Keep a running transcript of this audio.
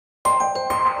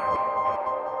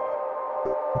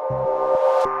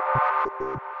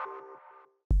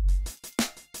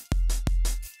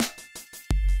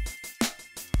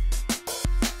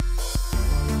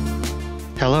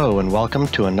Hello and welcome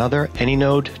to another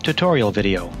anynode tutorial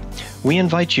video. We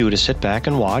invite you to sit back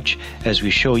and watch as we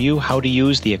show you how to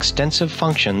use the extensive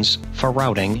functions for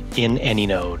routing in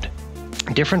anynode.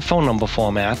 Different phone number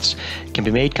formats can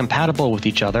be made compatible with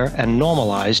each other and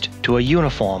normalized to a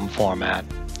uniform format.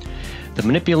 The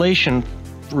manipulation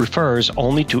refers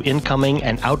only to incoming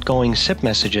and outgoing SIP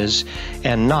messages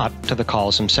and not to the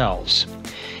calls themselves.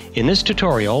 In this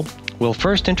tutorial, we'll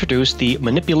first introduce the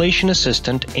manipulation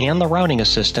assistant and the routing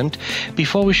assistant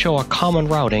before we show a common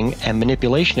routing and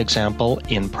manipulation example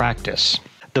in practice.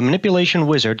 The manipulation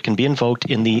wizard can be invoked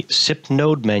in the SIP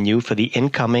node menu for the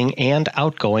incoming and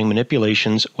outgoing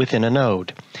manipulations within a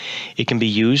node. It can be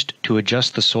used to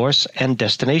adjust the source and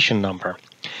destination number.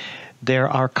 There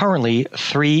are currently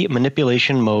 3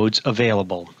 manipulation modes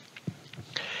available.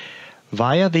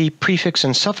 Via the prefix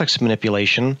and suffix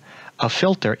manipulation, a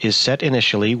filter is set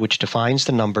initially which defines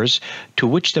the numbers to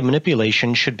which the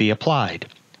manipulation should be applied.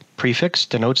 Prefix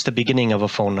denotes the beginning of a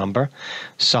phone number.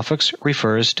 Suffix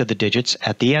refers to the digits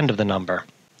at the end of the number.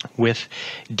 With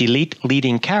delete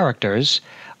leading characters,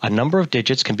 a number of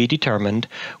digits can be determined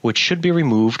which should be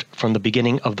removed from the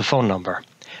beginning of the phone number.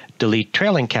 Delete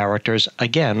trailing characters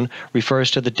again refers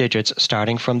to the digits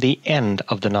starting from the end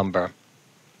of the number.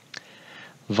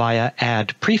 Via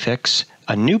add prefix,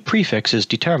 a new prefix is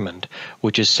determined,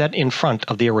 which is set in front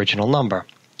of the original number.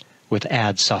 With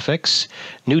add suffix,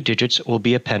 new digits will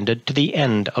be appended to the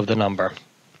end of the number.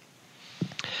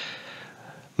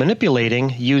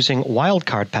 Manipulating using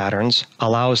wildcard patterns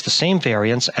allows the same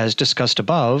variance as discussed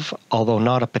above, although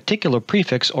not a particular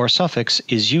prefix or suffix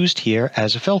is used here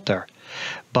as a filter.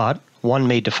 But one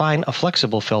may define a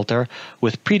flexible filter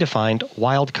with predefined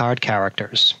wildcard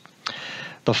characters.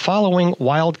 The following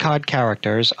wildcard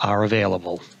characters are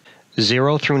available: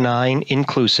 0 through 9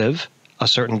 inclusive, a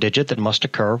certain digit that must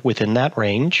occur within that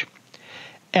range;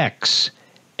 X,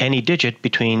 any digit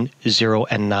between 0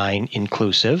 and 9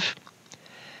 inclusive;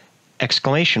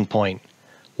 exclamation point,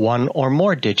 one or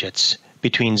more digits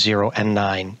between 0 and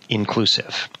 9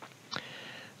 inclusive;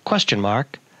 question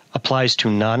mark applies to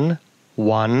none,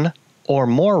 one, or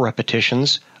more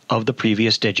repetitions of the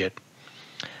previous digit.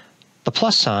 The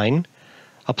plus sign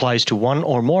applies to one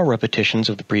or more repetitions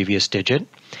of the previous digit.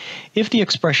 If the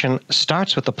expression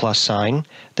starts with the plus sign,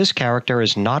 this character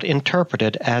is not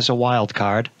interpreted as a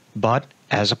wildcard, but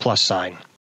as a plus sign.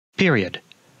 Period.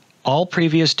 All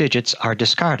previous digits are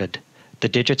discarded. The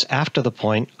digits after the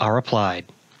point are applied.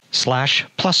 Slash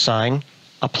plus sign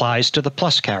applies to the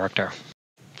plus character.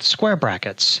 Square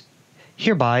brackets.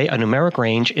 Hereby a numeric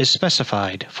range is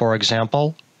specified, for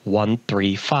example, 1,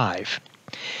 3, 5.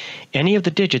 Any of the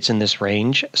digits in this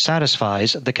range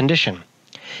satisfies the condition.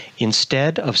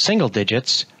 Instead of single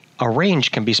digits, a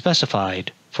range can be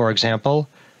specified, for example,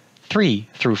 3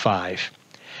 through 5.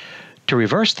 To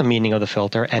reverse the meaning of the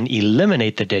filter and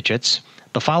eliminate the digits,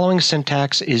 the following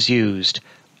syntax is used: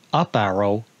 up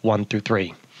arrow 1 through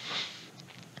 3.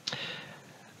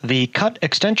 The cut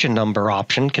extension number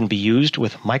option can be used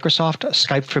with Microsoft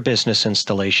Skype for Business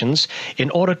installations in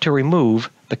order to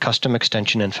remove the custom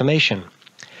extension information.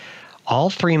 All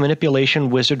 3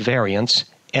 manipulation wizard variants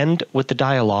end with the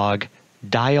dialog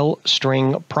dial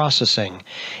string processing,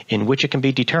 in which it can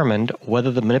be determined whether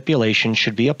the manipulation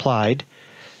should be applied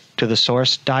to the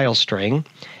source dial string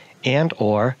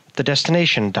and/or the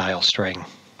destination dial string.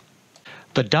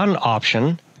 The done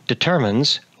option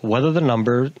determines whether the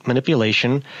number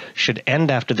manipulation should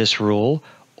end after this rule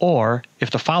or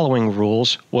if the following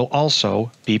rules will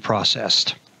also be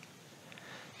processed.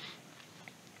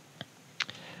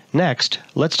 Next,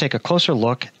 let's take a closer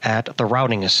look at the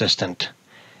routing assistant.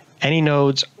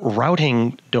 Anynode's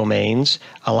routing domains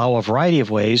allow a variety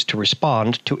of ways to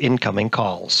respond to incoming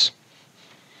calls.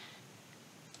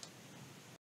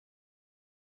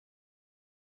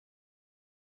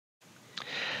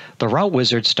 The route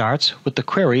wizard starts with the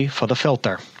query for the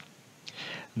filter.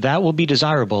 That will be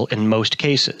desirable in most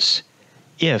cases.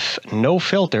 If no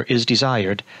filter is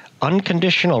desired,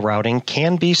 unconditional routing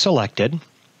can be selected,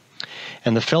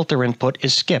 and the filter input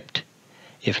is skipped.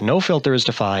 If no filter is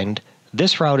defined,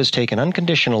 this route is taken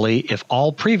unconditionally if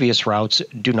all previous routes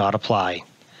do not apply.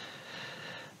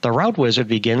 The route wizard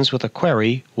begins with a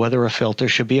query whether a filter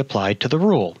should be applied to the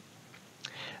rule.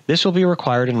 This will be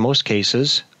required in most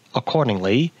cases.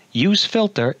 Accordingly, Use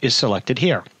Filter is selected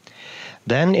here.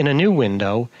 Then, in a new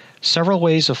window, several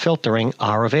ways of filtering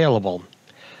are available.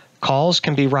 Calls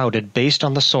can be routed based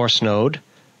on the source node,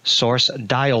 source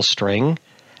dial string,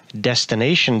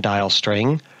 destination dial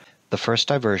string, the first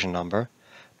diversion number,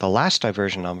 the last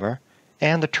diversion number,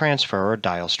 and the transfer or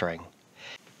dial string.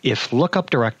 If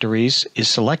lookup directories is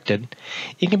selected,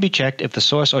 it can be checked if the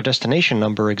source or destination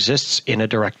number exists in a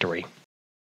directory.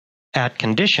 At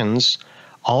conditions,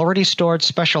 already stored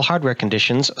special hardware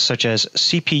conditions such as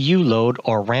CPU load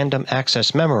or random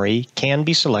access memory can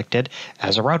be selected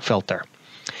as a route filter.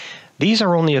 These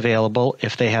are only available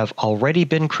if they have already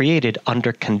been created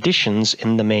under conditions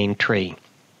in the main tree.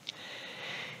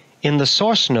 In the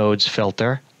source nodes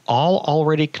filter, all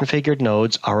already configured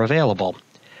nodes are available.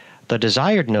 The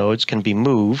desired nodes can be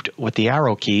moved with the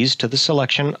arrow keys to the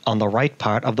selection on the right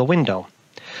part of the window.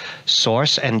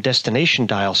 Source and destination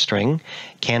dial string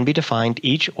can be defined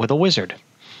each with a wizard.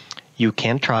 You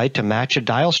can try to match a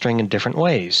dial string in different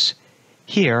ways.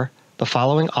 Here, the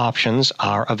following options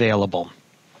are available.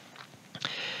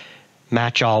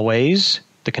 Match always,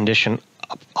 the condition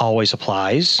always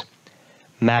applies.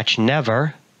 Match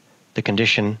never, the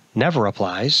condition never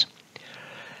applies.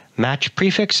 Match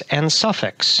prefix and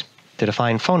suffix, to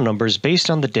define phone numbers based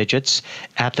on the digits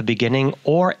at the beginning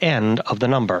or end of the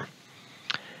number.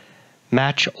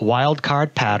 Match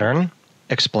wildcard pattern,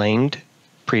 explained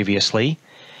previously,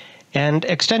 and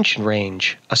extension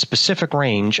range, a specific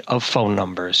range of phone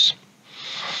numbers.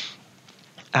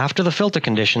 After the filter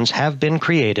conditions have been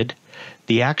created,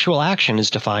 the actual action is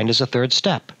defined as a third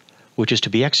step, which is to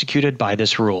be executed by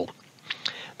this rule.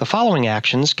 The following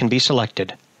actions can be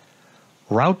selected: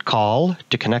 route call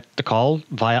to connect the call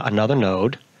via another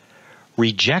node,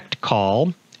 reject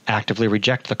call, actively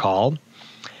reject the call,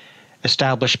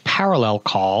 establish parallel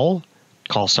call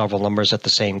several numbers at the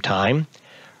same time,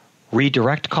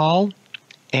 redirect call,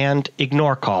 and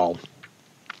ignore call.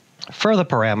 Further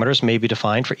parameters may be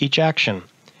defined for each action.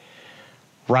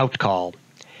 Route call.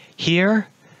 Here,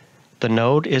 the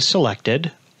node is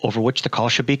selected over which the call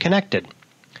should be connected.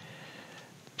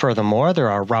 Furthermore, there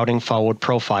are routing forward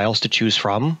profiles to choose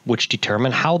from, which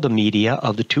determine how the media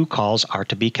of the two calls are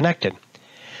to be connected.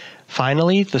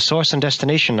 Finally, the source and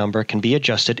destination number can be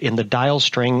adjusted in the dial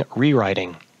string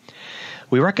rewriting.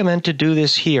 We recommend to do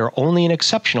this here only in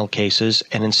exceptional cases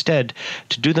and instead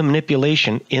to do the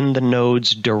manipulation in the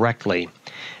nodes directly.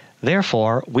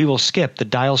 Therefore, we will skip the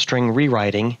dial string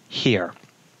rewriting here.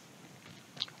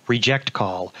 Reject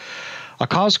call. A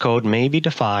cause code may be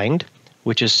defined,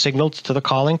 which is signaled to the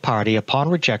calling party upon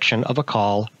rejection of a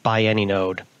call by any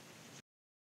node.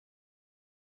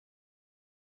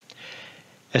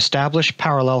 Establish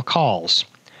parallel calls.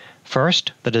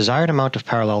 First, the desired amount of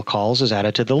parallel calls is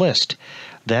added to the list.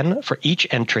 Then, for each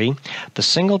entry, the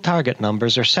single target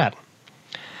numbers are set.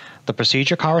 The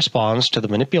procedure corresponds to the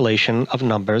manipulation of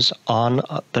numbers on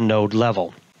the node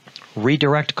level.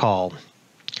 Redirect call.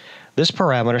 This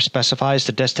parameter specifies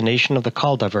the destination of the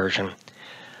call diversion.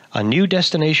 A new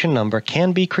destination number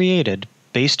can be created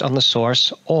based on the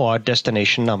source or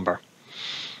destination number.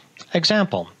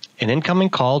 Example: an incoming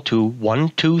call to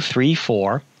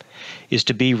 1234 is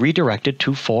to be redirected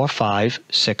to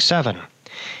 4567.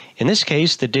 In this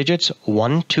case, the digits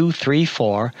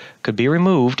 1234 could be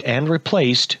removed and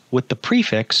replaced with the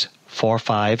prefix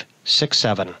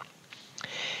 4567.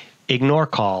 Ignore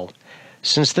call.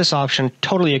 Since this option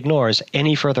totally ignores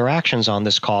any further actions on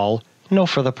this call, no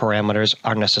further parameters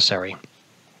are necessary.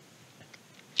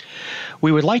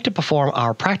 We would like to perform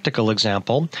our practical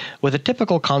example with a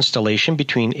typical constellation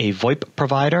between a VoIP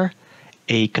provider,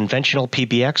 a conventional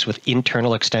PBX with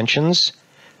internal extensions,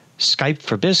 Skype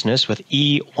for Business with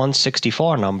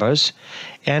E164 numbers,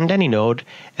 and anynode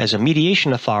as a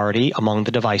mediation authority among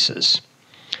the devices.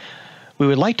 We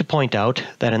would like to point out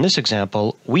that in this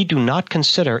example, we do not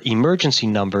consider emergency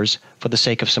numbers for the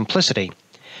sake of simplicity.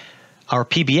 Our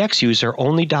PBX user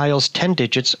only dials 10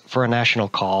 digits for a national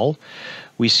call.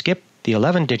 We skip the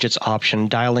 11 digits option,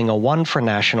 dialing a 1 for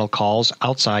national calls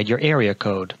outside your area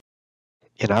code.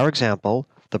 In our example,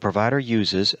 the provider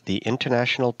uses the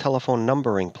International Telephone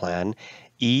Numbering Plan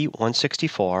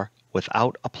E164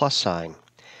 without a plus sign.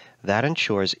 That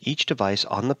ensures each device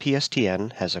on the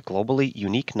PSTN has a globally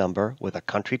unique number with a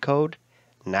country code,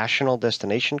 national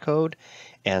destination code,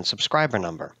 and subscriber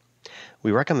number.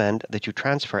 We recommend that you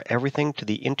transfer everything to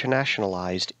the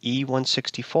internationalized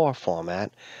E164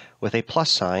 format with a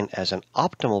plus sign as an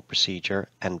optimal procedure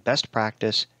and best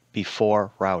practice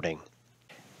before routing.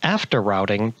 After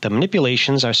routing, the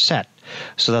manipulations are set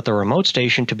so that the remote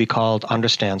station to be called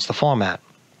understands the format.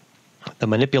 The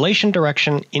manipulation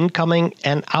direction, incoming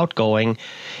and outgoing,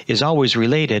 is always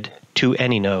related to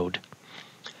any node.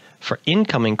 For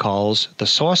incoming calls, the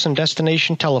source and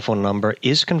destination telephone number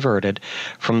is converted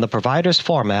from the provider's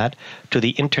format to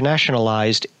the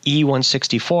internationalized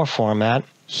E164 format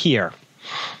here.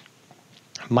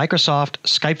 Microsoft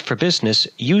Skype for Business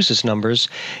uses numbers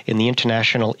in the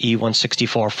international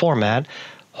E164 format,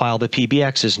 while the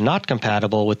PBX is not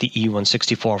compatible with the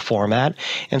E164 format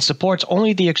and supports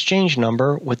only the exchange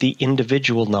number with the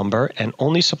individual number and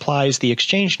only supplies the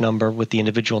exchange number with the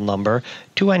individual number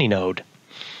to any node.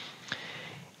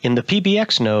 In the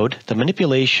PBX node, the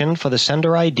manipulation for the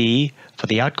sender ID for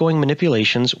the outgoing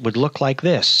manipulations would look like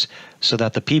this, so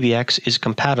that the PBX is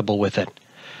compatible with it.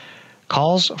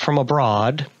 Calls from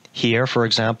abroad, here for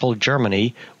example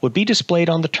Germany, would be displayed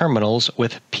on the terminals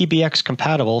with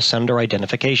PBX-compatible sender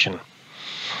identification.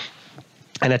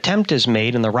 An attempt is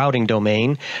made in the routing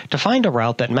domain to find a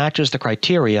route that matches the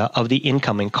criteria of the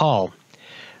incoming call.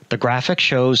 The graphic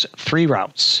shows 3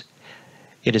 routes.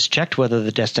 It is checked whether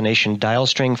the destination dial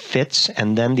string fits,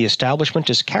 and then the establishment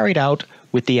is carried out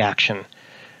with the action.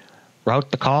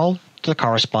 Route the call to the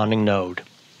corresponding node.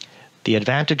 The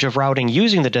advantage of routing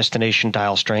using the destination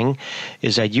dial string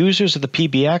is that users of the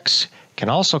PBX can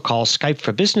also call Skype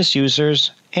for Business users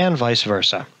and vice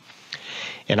versa.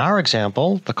 In our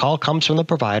example, the call comes from the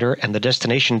provider and the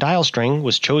destination dial string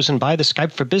was chosen by the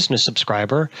Skype for Business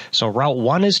subscriber, so route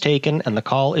 1 is taken and the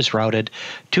call is routed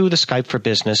to the Skype for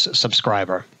Business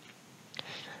subscriber.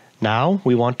 Now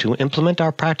we want to implement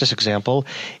our practice example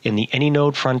in the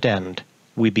anynode front end.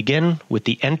 We begin with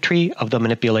the entry of the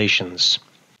manipulations.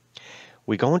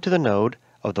 We go into the node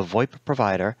of the VoIP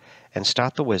provider and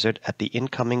start the wizard at the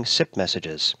incoming SIP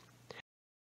messages.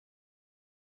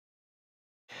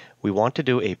 We want to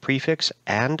do a prefix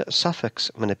and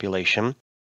suffix manipulation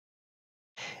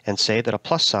and say that a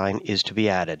plus sign is to be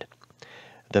added.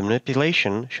 The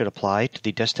manipulation should apply to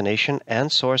the destination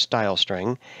and source dial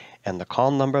string, and the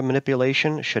call number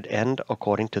manipulation should end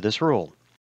according to this rule.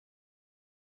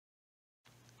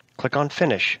 Click on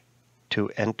Finish to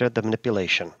enter the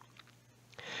manipulation.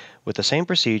 With the same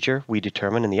procedure, we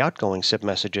determine in the outgoing SIP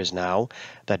messages now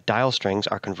that dial strings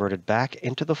are converted back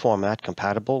into the format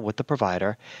compatible with the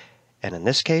provider, and in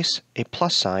this case, a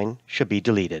plus sign should be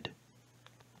deleted.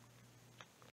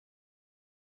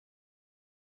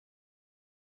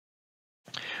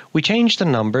 We change the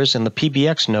numbers in the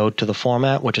PBX node to the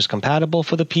format which is compatible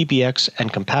for the PBX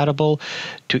and compatible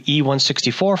to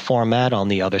E164 format on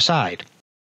the other side.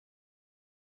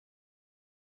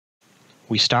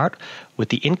 We start with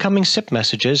the incoming SIP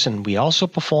messages, and we also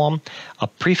perform a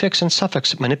prefix and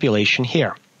suffix manipulation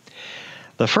here.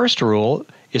 The first rule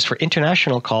is for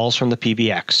international calls from the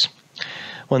PBX.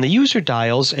 When the user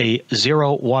dials a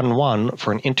 011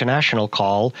 for an international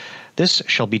call, this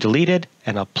shall be deleted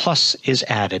and a plus is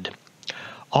added.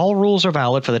 All rules are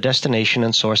valid for the destination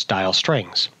and source dial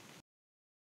strings.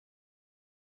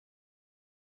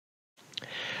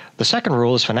 The second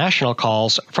rule is for national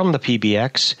calls from the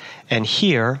PBX, and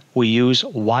here we use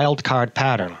wildcard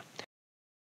pattern.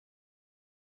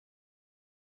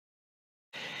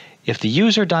 If the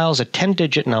user dials a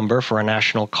 10-digit number for a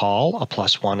national call, a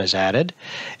 +1 is added.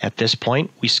 At this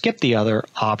point, we skip the other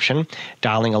option,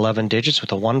 dialing 11 digits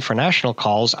with a 1 for national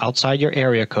calls outside your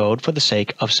area code for the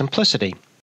sake of simplicity.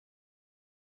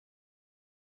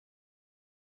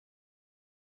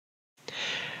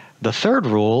 The third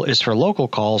rule is for local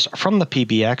calls from the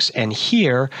PBX, and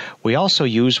here we also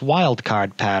use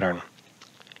wildcard pattern.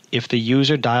 If the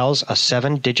user dials a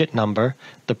 7-digit number,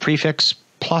 the prefix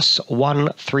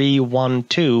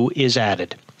 +1312 is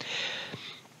added.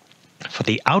 For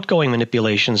the outgoing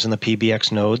manipulations in the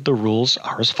PBX node, the rules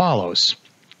are as follows.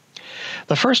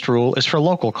 The first rule is for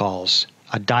local calls.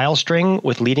 A dial string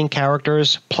with leading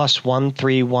characters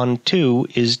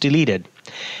 +1312 is deleted.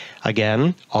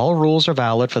 Again, all rules are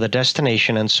valid for the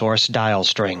destination and source dial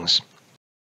strings.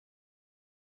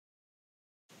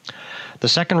 The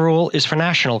second rule is for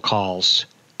national calls.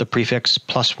 The prefix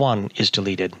 +1 is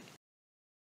deleted.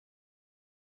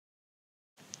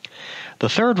 The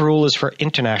third rule is for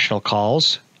international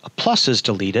calls. A plus is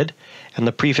deleted, and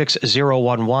the prefix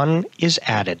 011 is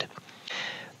added.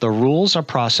 The rules are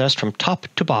processed from top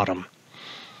to bottom.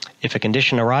 If a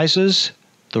condition arises,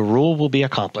 the rule will be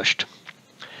accomplished.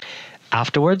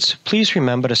 Afterwards, please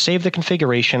remember to save the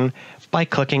configuration by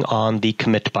clicking on the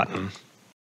Commit button.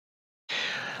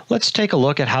 Let's take a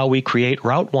look at how we create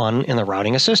Route 1 in the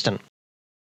Routing Assistant.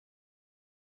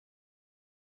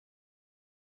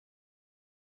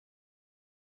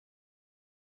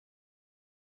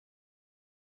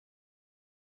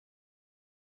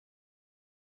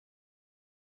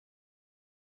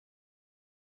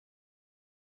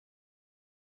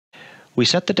 We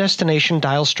set the destination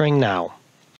dial string now.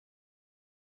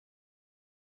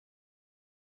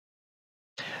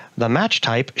 The match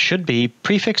type should be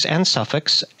prefix and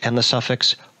suffix, and the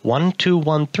suffix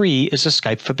 1213 is a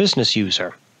Skype for Business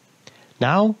user.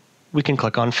 Now we can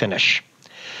click on Finish.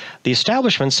 The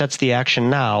establishment sets the action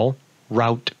now,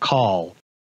 Route Call.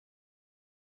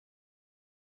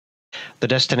 The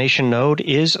destination node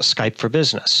is Skype for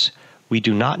Business. We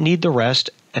do not need the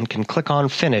rest and can click on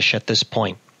Finish at this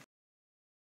point.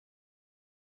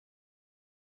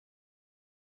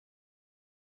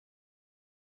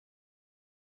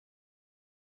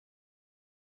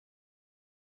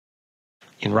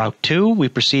 In Route 2, we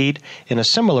proceed in a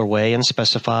similar way and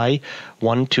specify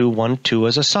 1212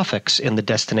 as a suffix in the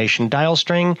destination dial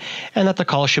string and that the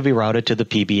call should be routed to the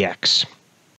PBX.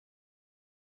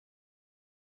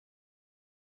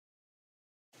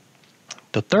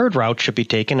 The third route should be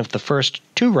taken if the first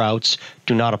two routes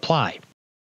do not apply.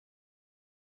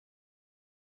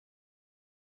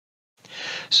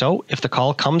 So, if the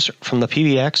call comes from the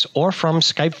PBX or from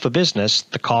Skype for Business,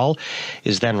 the call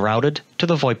is then routed to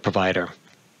the VoIP provider.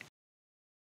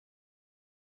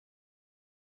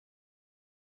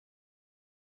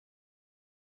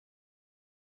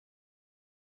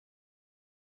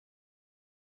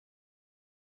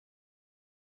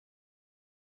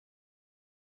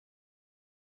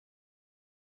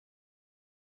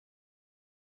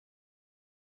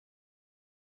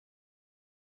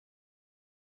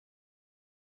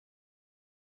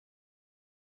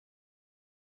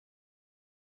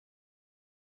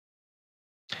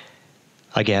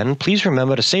 Again, please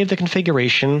remember to save the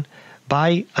configuration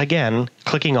by, again,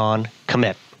 clicking on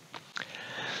Commit.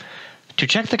 To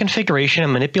check the configuration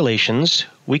and manipulations,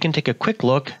 we can take a quick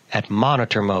look at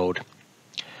Monitor Mode.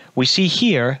 We see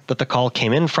here that the call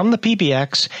came in from the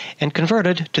PBX and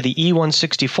converted to the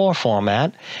E164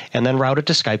 format and then routed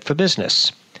to Skype for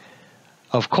Business.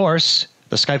 Of course,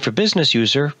 the Skype for Business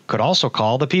user could also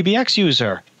call the PBX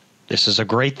user. This is a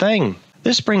great thing.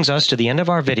 This brings us to the end of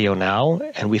our video now,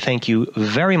 and we thank you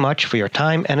very much for your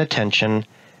time and attention,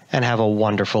 and have a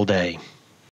wonderful day.